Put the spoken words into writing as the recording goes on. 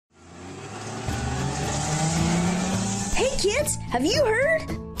kids, have you heard?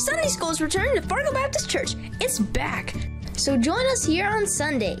 Sunday school is returning to Fargo Baptist Church. It's back. So join us here on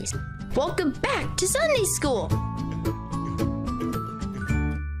Sundays. Welcome back to Sunday school.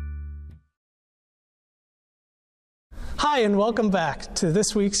 Hi, and welcome back to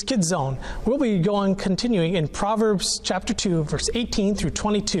this week's Kids Zone. We'll be continuing in Proverbs chapter 2, verse 18 through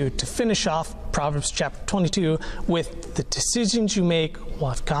 22 to finish off Proverbs chapter 22 with the decisions you make will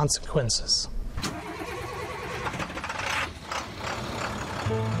have consequences.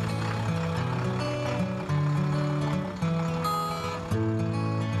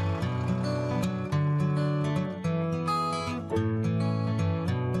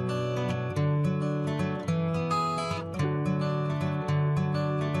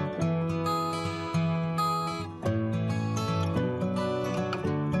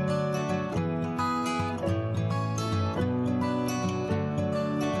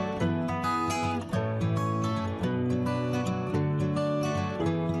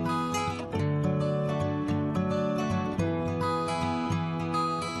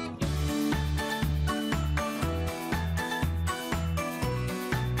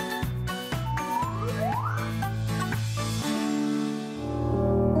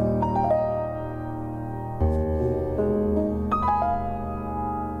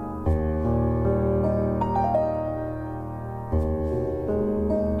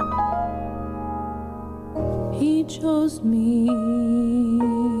 He chose me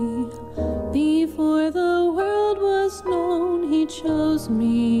before the world was known. He chose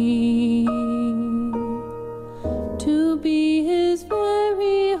me to be his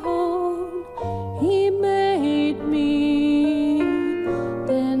very own. He made me,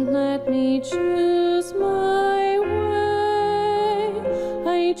 then let me choose my way.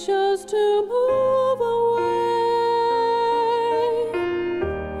 I chose to move away.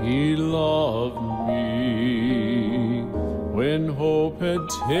 He loved me when hope had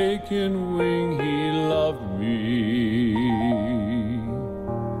taken wing. He loved me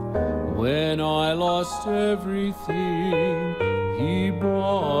when I lost everything. He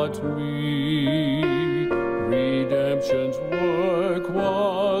bought me. Redemption's work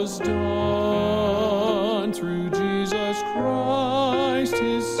was done through Jesus Christ,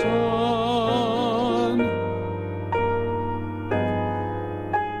 his Son.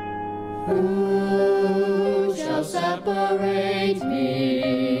 Who shall separate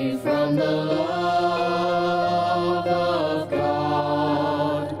me from the love of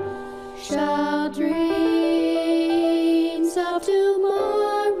God? Shall dreams of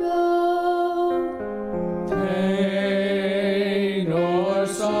tomorrow, Pain or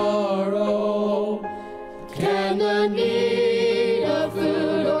sorrow, can the need of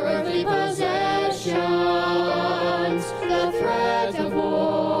food or earthly possessions, the threat of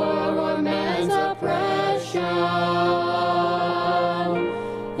war or man's oppression,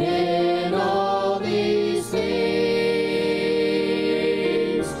 in all these things,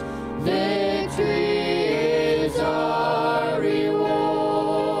 victory is our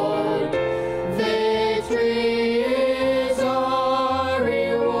reward. Victory is our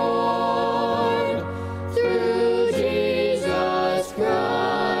reward through Jesus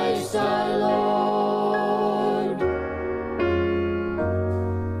Christ our Lord.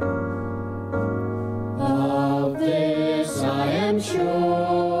 Of this I am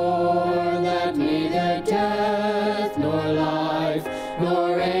sure, that neither death nor life,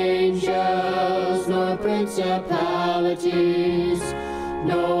 nor angels, nor principalities,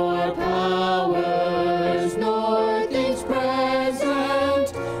 nor powers, nor things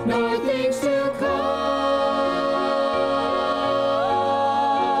present, nor things to come,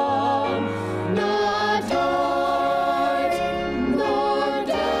 not height, nor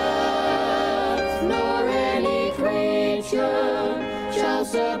depth, nor any creature shall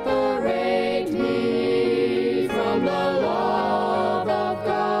separate me from the love of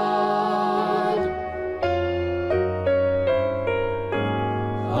God.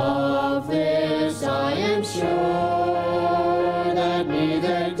 Of this I am sure, that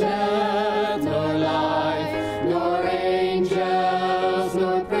neither death nor life, nor angels,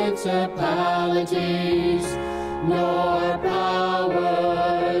 nor principalities, nor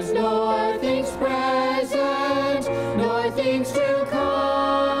powers, nor things present, nor things to come,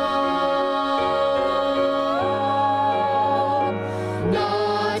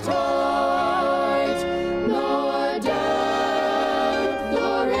 not height, nor depth,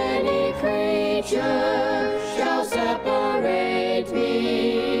 nor any creature shall separate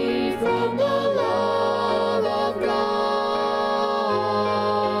me from the love of God.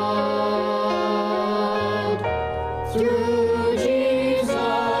 Through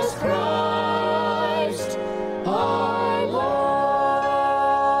Jesus Christ our Lord.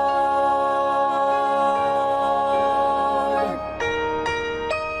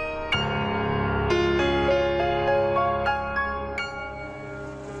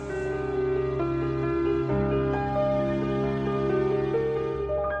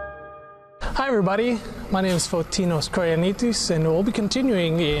 everybody, my name is Fotinos Koyanitis, and we'll be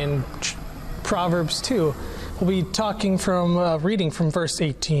continuing in Proverbs 2. We'll be talking from, reading from verse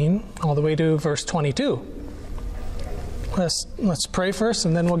 18 all the way to verse 22. Let's pray first,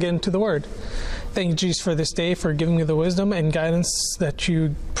 and then we'll get into the Word. Thank you, Jesus, for this day, for giving me the wisdom and guidance that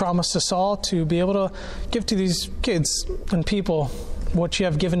you promised us all to be able to give to these kids and people what you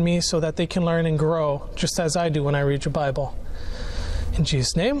have given me so that they can learn and grow, just as I do when I read your Bible. In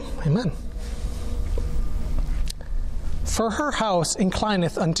Jesus' name, amen. For her house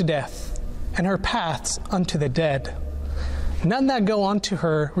inclineth unto death, and her paths unto the dead. None that go unto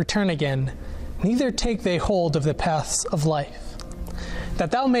her return again, neither take they hold of the paths of life.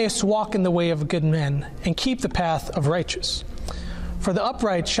 That thou mayest walk in the way of good men, and keep the path of righteous. For the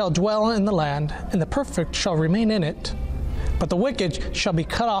upright shall dwell in the land, and the perfect shall remain in it. But the wicked shall be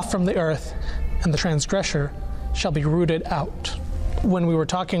cut off from the earth, and the transgressor shall be rooted out. When we were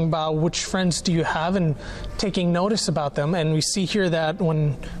talking about which friends do you have and taking notice about them, and we see here that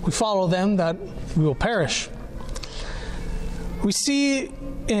when we follow them, that we will perish. We see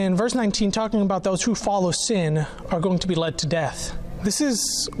in verse 19 talking about those who follow sin are going to be led to death. This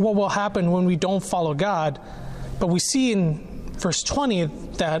is what will happen when we don't follow God, but we see in verse 20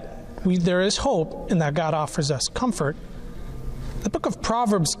 that there is hope and that God offers us comfort. The book of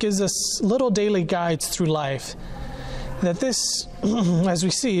Proverbs gives us little daily guides through life. That this, as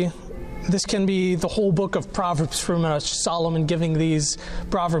we see, this can be the whole book of Proverbs, pretty much Solomon giving these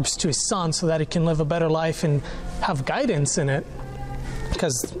Proverbs to his son so that he can live a better life and have guidance in it.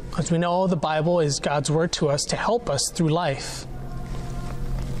 Because, as we know, the Bible is God's word to us to help us through life.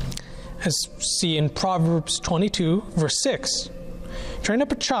 As we see in Proverbs 22, verse 6, train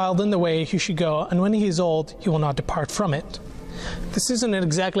up a child in the way he should go, and when he is old, he will not depart from it. This isn't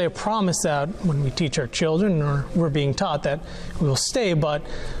exactly a promise that when we teach our children or we're being taught that we will stay, but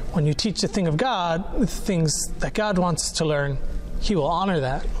when you teach the thing of God, the things that God wants us to learn, He will honor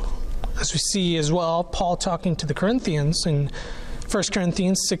that. As we see as well, Paul talking to the Corinthians in 1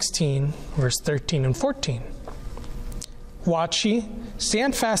 Corinthians 16, verse 13 and 14. Watch ye,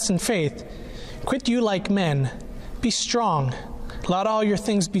 stand fast in faith, quit you like men, be strong, let all your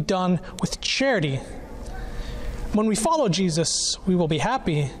things be done with charity. When we follow Jesus, we will be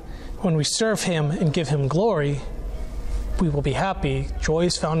happy. When we serve Him and give Him glory, we will be happy. Joy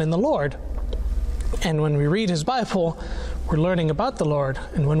is found in the Lord. And when we read His Bible, we're learning about the Lord.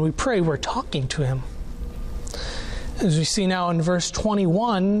 And when we pray, we're talking to Him. As we see now in verse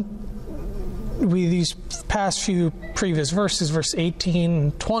 21, these past few previous verses, verse 18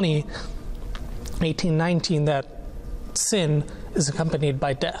 and 20, 18, 19, that sin is accompanied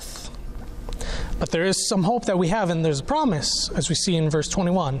by death. But there is some hope that we have, and there's a promise, as we see in verse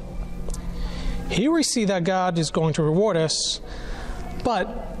 21. Here we see that God is going to reward us,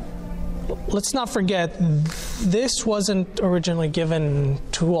 but let's not forget, this wasn't originally given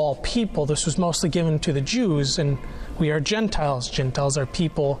to all people. This was mostly given to the Jews, and we are Gentiles. Gentiles are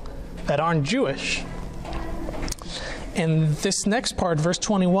people that aren't Jewish. And this next part, verse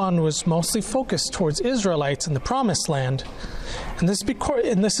 21, was mostly focused towards Israelites in the Promised Land. And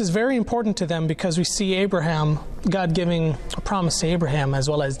this is very important to them because we see Abraham, God giving a promise to Abraham as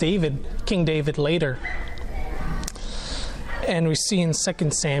well as David, King David later. And we see in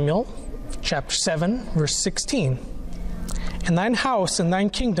 2 Samuel chapter 7, verse 16. And thine house and thine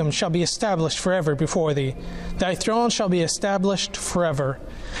kingdom shall be established forever before thee. Thy throne shall be established forever.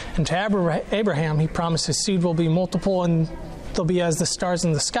 And to Abraham he promised his seed will be multiple and they'll be as the stars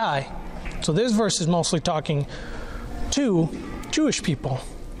in the sky. So this verse is mostly talking to Jewish people.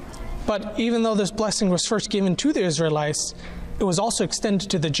 But even though this blessing was first given to the Israelites, it was also extended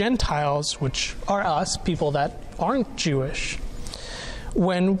to the Gentiles, which are us, people that aren't Jewish,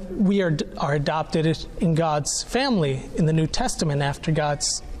 when we are adopted in God's family in the New Testament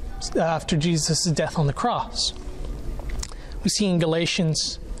after Jesus' death on the cross. We see in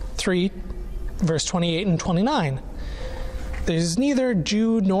Galatians 3, verse 28 and 29, there is neither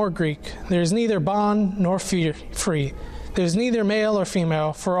Jew nor Greek, there is neither bond nor free, there is neither male or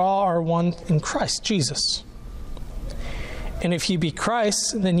female, for all are one in Christ Jesus. And if ye be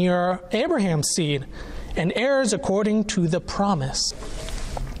Christ, then ye are Abraham's seed, and heirs according to the promise.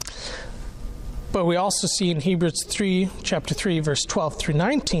 But we also see in Hebrews 3, chapter 3, verse 12 through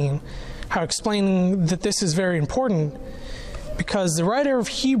 19, how explaining that this is very important, because the writer of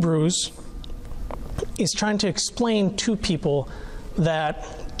Hebrews is trying to explain to people that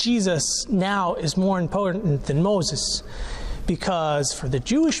Jesus now is more important than Moses, because for the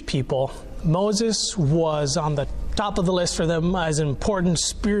Jewish people, Moses was on the top of the list for them as an important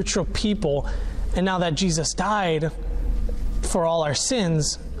spiritual people, and now that Jesus died for all our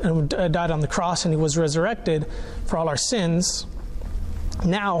sins and died on the cross, and he was resurrected for all our sins,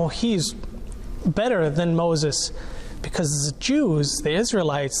 now he's better than Moses, because the Jews, the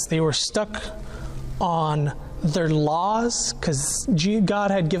Israelites, they were stuck on their laws, because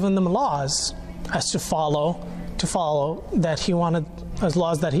God had given them laws as to follow that he wanted, as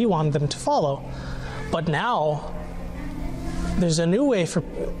laws that he wanted them to follow. But now there's a new way for,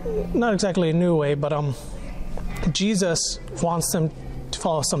 not exactly a new way, but Jesus wants them to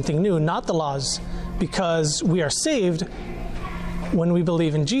follow something new, not the laws, because we are saved when we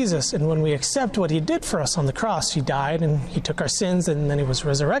believe in Jesus and when we accept what he did for us on the cross. He died and he took our sins, and then he was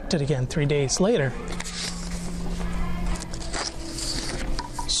resurrected again 3 days later.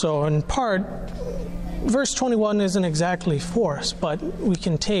 So in part, verse 21 isn't exactly for us, but we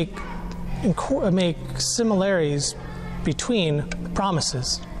can take and make similarities between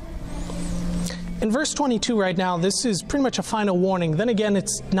promises. In verse 22 right now, this is pretty much a final warning. Then again,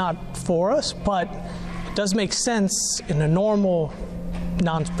 it's not for us, but it does make sense in a normal,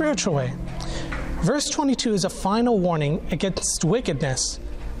 non-spiritual way. Verse 22 is a final warning against wickedness.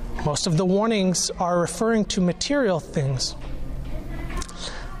 Most of the warnings are referring to material things.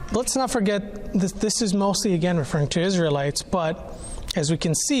 Let's not forget that this is mostly, again, referring to Israelites, but as we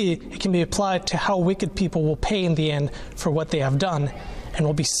can see, it can be applied to how wicked people will pay in the end for what they have done and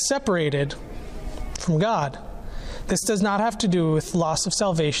will be separated from God. This does not have to do with loss of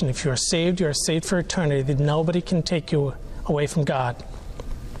salvation. If you are saved for eternity. Nobody can take you away from God.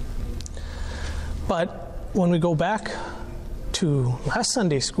 But when we go back to last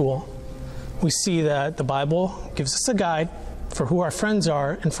Sunday school, we see that the Bible gives us a guide for who our friends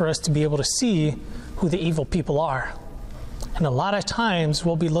are and for us to be able to see who the evil people are. And a lot of times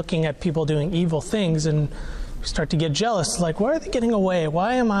we'll be looking at people doing evil things and we start to get jealous, like, why are they getting away?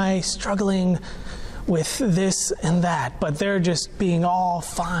 Why am I struggling with this and that? But they're just being all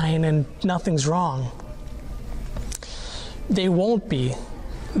fine and nothing's wrong. They won't be.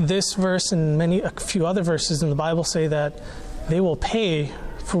 This verse and a few other verses in the Bible say that they will pay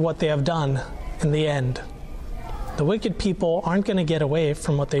for what they have done in the end. The wicked people aren't going to get away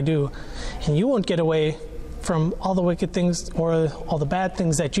from what they do, and you won't get away from all the wicked things or all the bad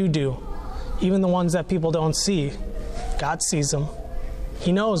things that you do, even the ones that people don't see. God sees them.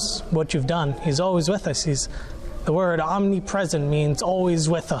 He knows what you've done. He's always with us. The word omnipresent means always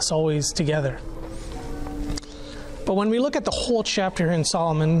with us, always together. But when we look at the whole chapter in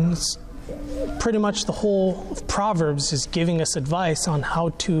Solomon, pretty much the whole of Proverbs is giving us advice on how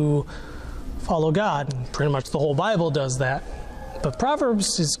to follow God. And pretty much the whole Bible does that. But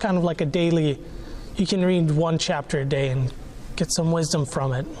Proverbs is kind of like a daily, you can read one chapter a day and get some wisdom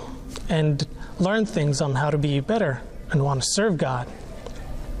from it and learn things on how to be better and want to serve God.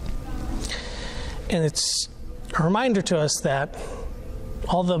 And it's a reminder to us that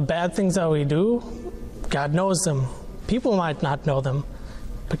all the bad things that we do, God knows them. People might not know them,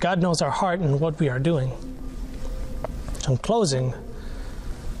 but God knows our heart and what we are doing. So in closing,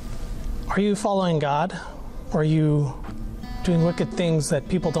 are you following God? Or are you doing wicked things that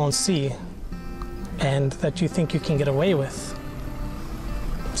people don't see and that you think you can get away with?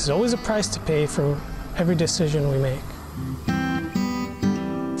 There's always a price to pay for every decision we make.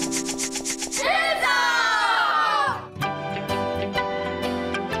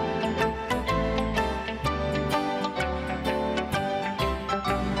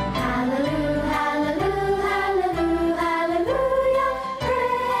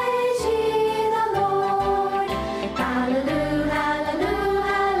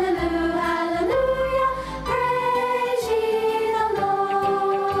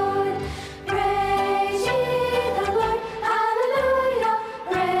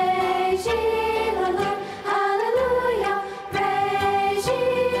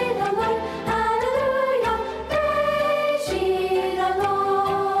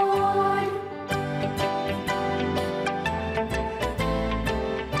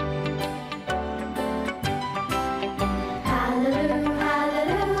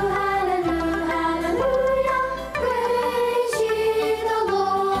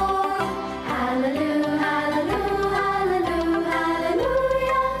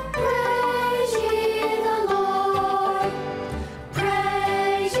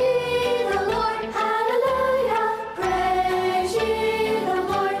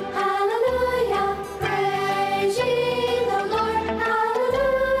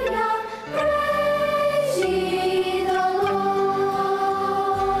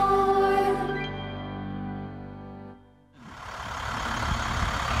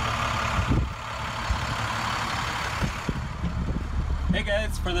 Hey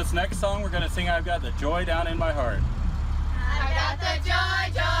guys, for this next song we're going to sing I've Got the Joy Down in My Heart. I've got the joy,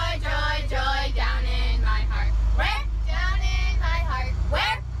 joy, joy, joy down in my heart. Where? Down in my heart.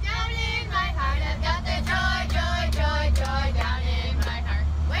 Where? Down in my heart. I've got the joy, joy, joy, joy down in my heart.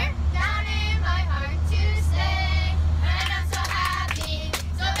 Where? Down in my heart to stay. And I'm so happy,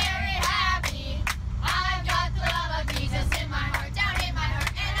 so very happy. I've got the love of Jesus in my heart, down in my heart.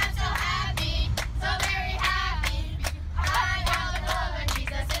 And I'm so happy, so very happy. I've got the love of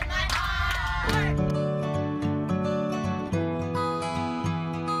Jesus in my heart.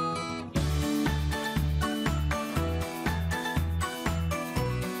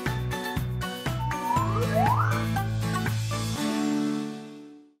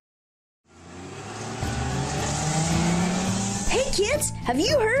 Hey kids, have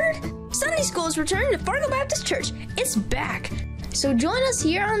you heard? Sunday school is returning to Fargo Baptist Church. It's back. So join us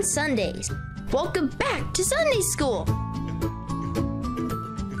here on Sundays. Welcome back to Sunday school.